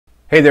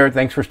Hey there,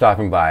 thanks for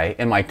stopping by.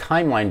 In my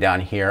timeline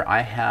down here,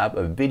 I have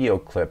a video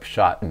clip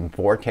shot in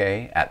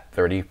 4K at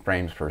 30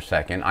 frames per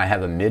second. I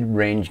have a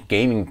mid-range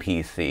gaming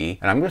PC,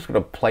 and I'm just going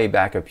to play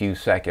back a few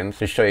seconds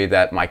to show you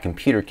that my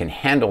computer can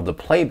handle the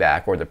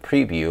playback or the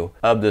preview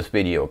of this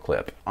video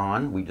clip.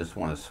 We just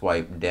want to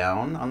swipe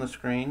down on the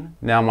screen.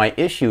 Now my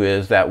issue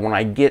is that when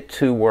I get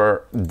to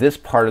where this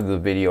part of the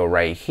video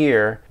right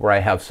here, where I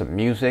have some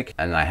music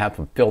and I have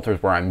some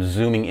filters where I'm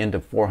zooming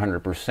into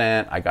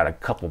 400%, I got a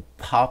couple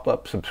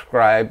pop-up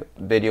subscribe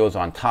videos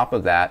on top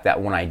of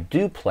that, when I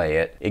do play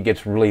it, it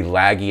gets really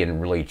laggy and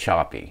really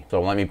choppy.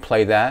 So let me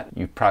play that.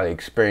 You've probably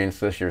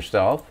experienced this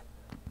yourself.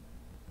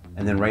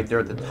 And then right there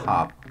at the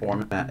top,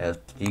 format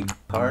SD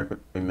card.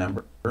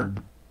 Remember,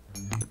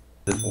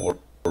 this will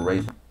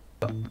erase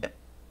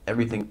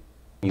everything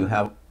you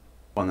have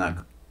on that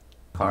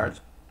card.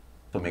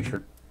 So make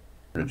sure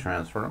to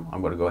transfer them. I'm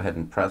going to go ahead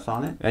and press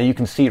on it. And you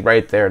can see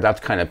right there, that's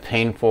kind of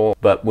painful,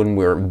 but when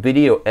we're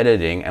video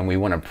editing and we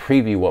want to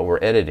preview what we're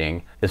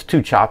editing, it's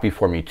too choppy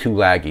for me, too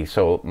laggy.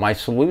 So my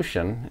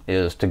solution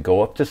is to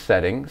go up to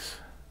settings,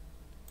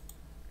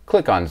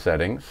 click on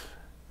settings,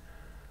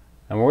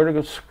 and we're going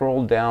to go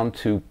scroll down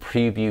to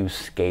preview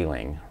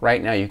scaling.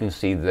 Right now you can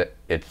see that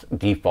it's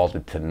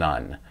defaulted to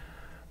none.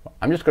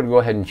 I'm just going to go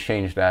ahead and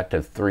change that to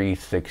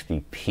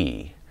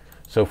 360p.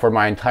 So for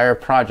my entire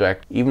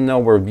project, even though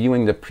we're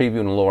viewing the preview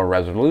in a lower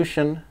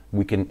resolution,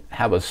 we can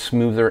have a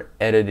smoother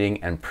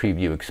editing and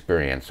preview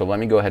experience. So let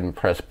me go ahead and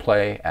press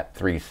play at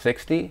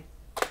 360.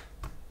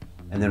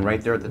 And then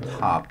right there at the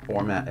top,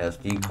 format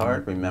SD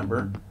card.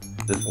 Remember,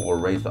 this will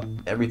erase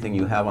everything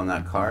you have on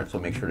that card, so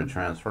make sure to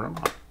transfer them.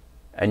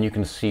 And you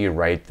can see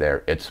right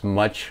there, it's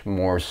much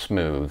more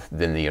smooth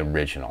than the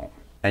original.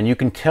 And you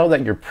can tell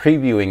that you're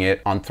previewing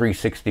it on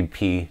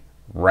 360p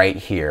right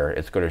here.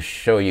 It's going to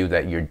show you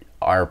that you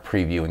are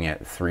previewing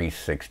it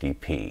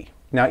 360p.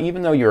 Now,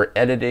 even though you're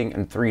editing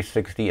in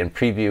 360 and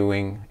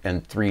previewing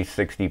in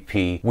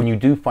 360p, when you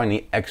do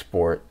finally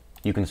export,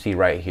 you can see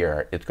right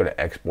here, it's going to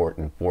export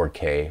in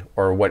 4K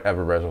or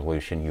whatever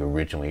resolution you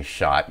originally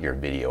shot your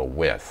video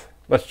with.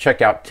 Let's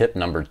check out tip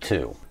number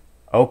 2.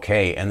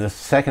 Okay, in the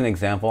second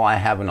example, I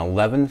have an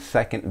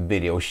 11-second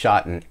video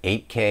shot in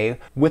 8K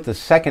with the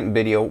second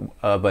video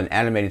of an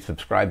animated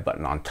subscribe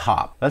button on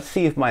top. Let's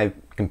see if my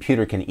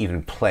computer can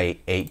even play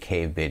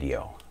 8K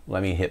video.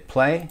 Let me hit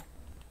play.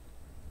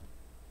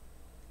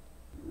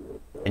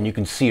 And you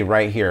can see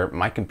right here,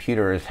 my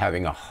computer is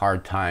having a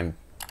hard time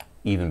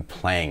even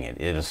playing it.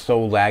 It is so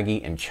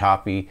laggy and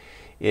choppy,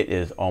 it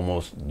is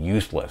almost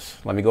useless.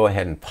 Let me go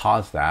ahead and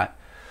pause that.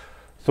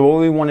 So what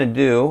we want to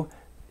do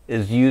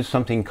is use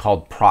something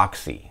called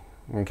Proxy,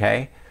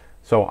 okay?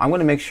 So I'm going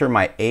to make sure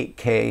my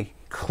 8K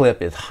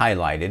clip is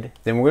highlighted.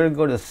 Then we're going to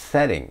go to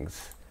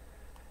settings.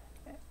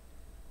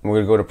 We're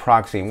going to go to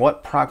Proxy. And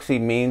what Proxy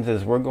means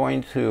is we're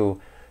going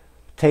to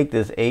take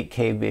this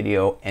 8K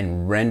video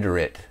and render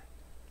it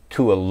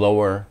to a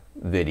lower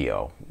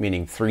video,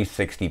 meaning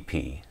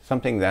 360p,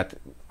 something that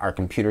our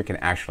computer can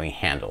actually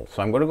handle.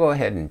 So I'm going to go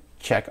ahead and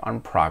check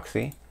on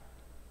Proxy.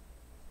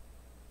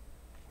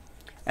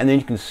 And then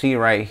you can see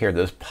right here,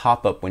 this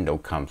pop-up window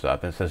comes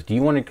up and says, do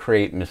you want to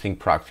create missing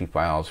proxy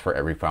files for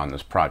every file in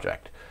this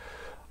project?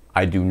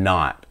 I do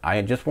not.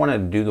 I just want to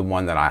do the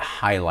one that I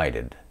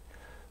highlighted.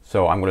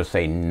 So I'm going to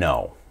say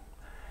no.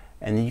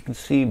 And you can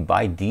see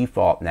by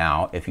default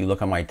now, if you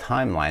look on my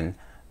timeline,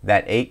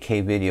 that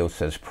 8K video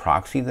says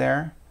proxy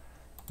there.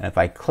 And if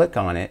I click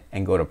on it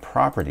and go to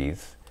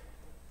properties,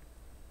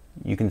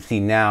 you can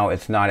see now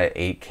it's not at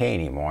 8K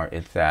anymore.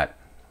 It's at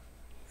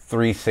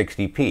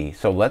 360p.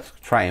 So let's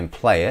try and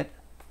play it.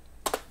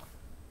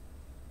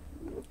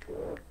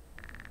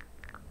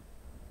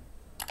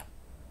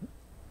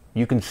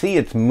 You can see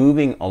it's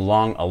moving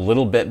along a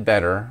little bit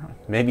better,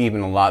 maybe even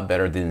a lot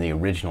better than the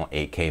original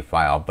 8K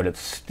file, but it's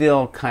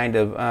still kind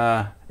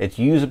of, it's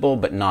usable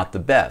but not the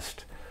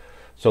best.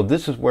 So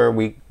this is where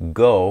we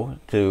go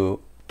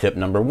to tip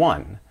number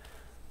 1.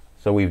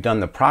 So we've done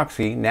the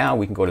proxy. Now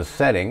we can go to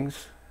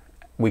settings,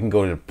 we can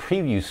go to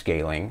preview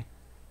scaling,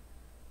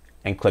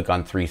 and click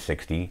on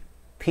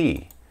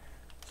 360p.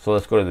 So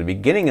let's go to the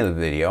beginning of the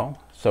video.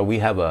 So we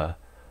have a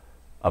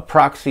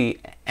proxy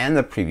and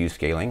the preview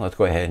scaling. Let's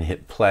go ahead and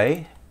hit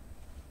play.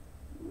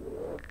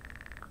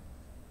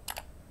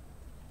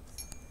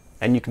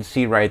 And you can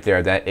see right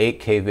there that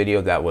 8K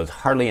video that was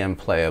hardly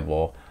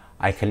unplayable,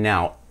 I can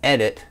now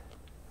edit,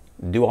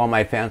 do all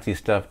my fancy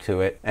stuff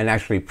to it, and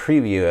actually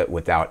preview it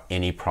without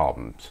any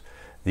problems.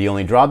 The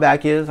only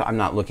drawback is I'm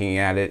not looking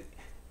at it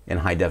in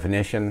high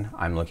definition.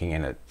 I'm looking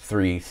at it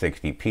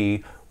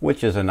 360p,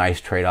 which is a nice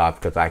trade-off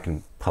because I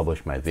can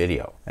publish my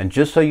video. And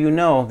just so you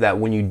know that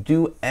when you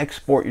do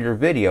export your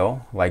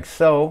video, like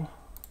so,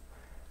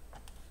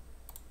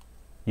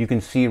 you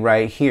can see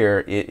right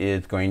here it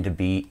is going to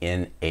be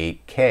in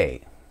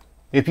 8K.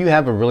 If you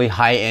have a really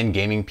high-end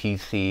gaming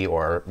PC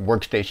or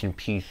workstation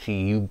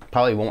PC, you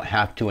probably won't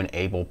have to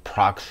enable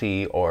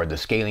proxy or the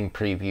scaling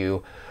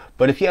preview.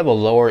 But if you have a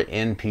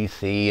lower-end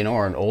PC,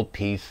 or an old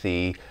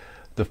PC,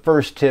 The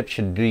first tip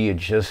should do you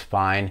just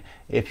fine.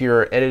 If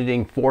you're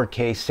editing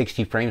 4K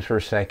 60 frames per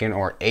second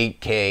or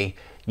 8K,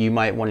 you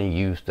might want to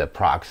use the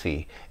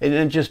Proxy. And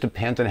it just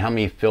depends on how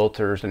many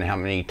filters and how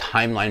many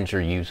timelines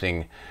you're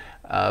using,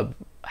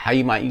 how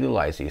you might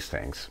utilize these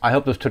things. I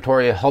hope this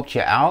tutorial helped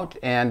you out,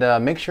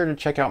 and make sure to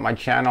check out my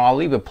channel. I'll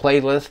leave a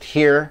playlist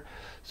here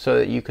so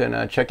that you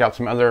can check out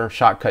some other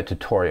Shotcut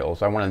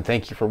tutorials. I want to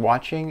thank you for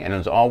watching, and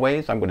as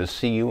always, I'm going to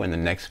see you in the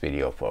next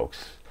video,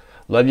 folks.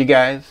 Love you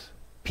guys.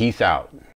 Peace out.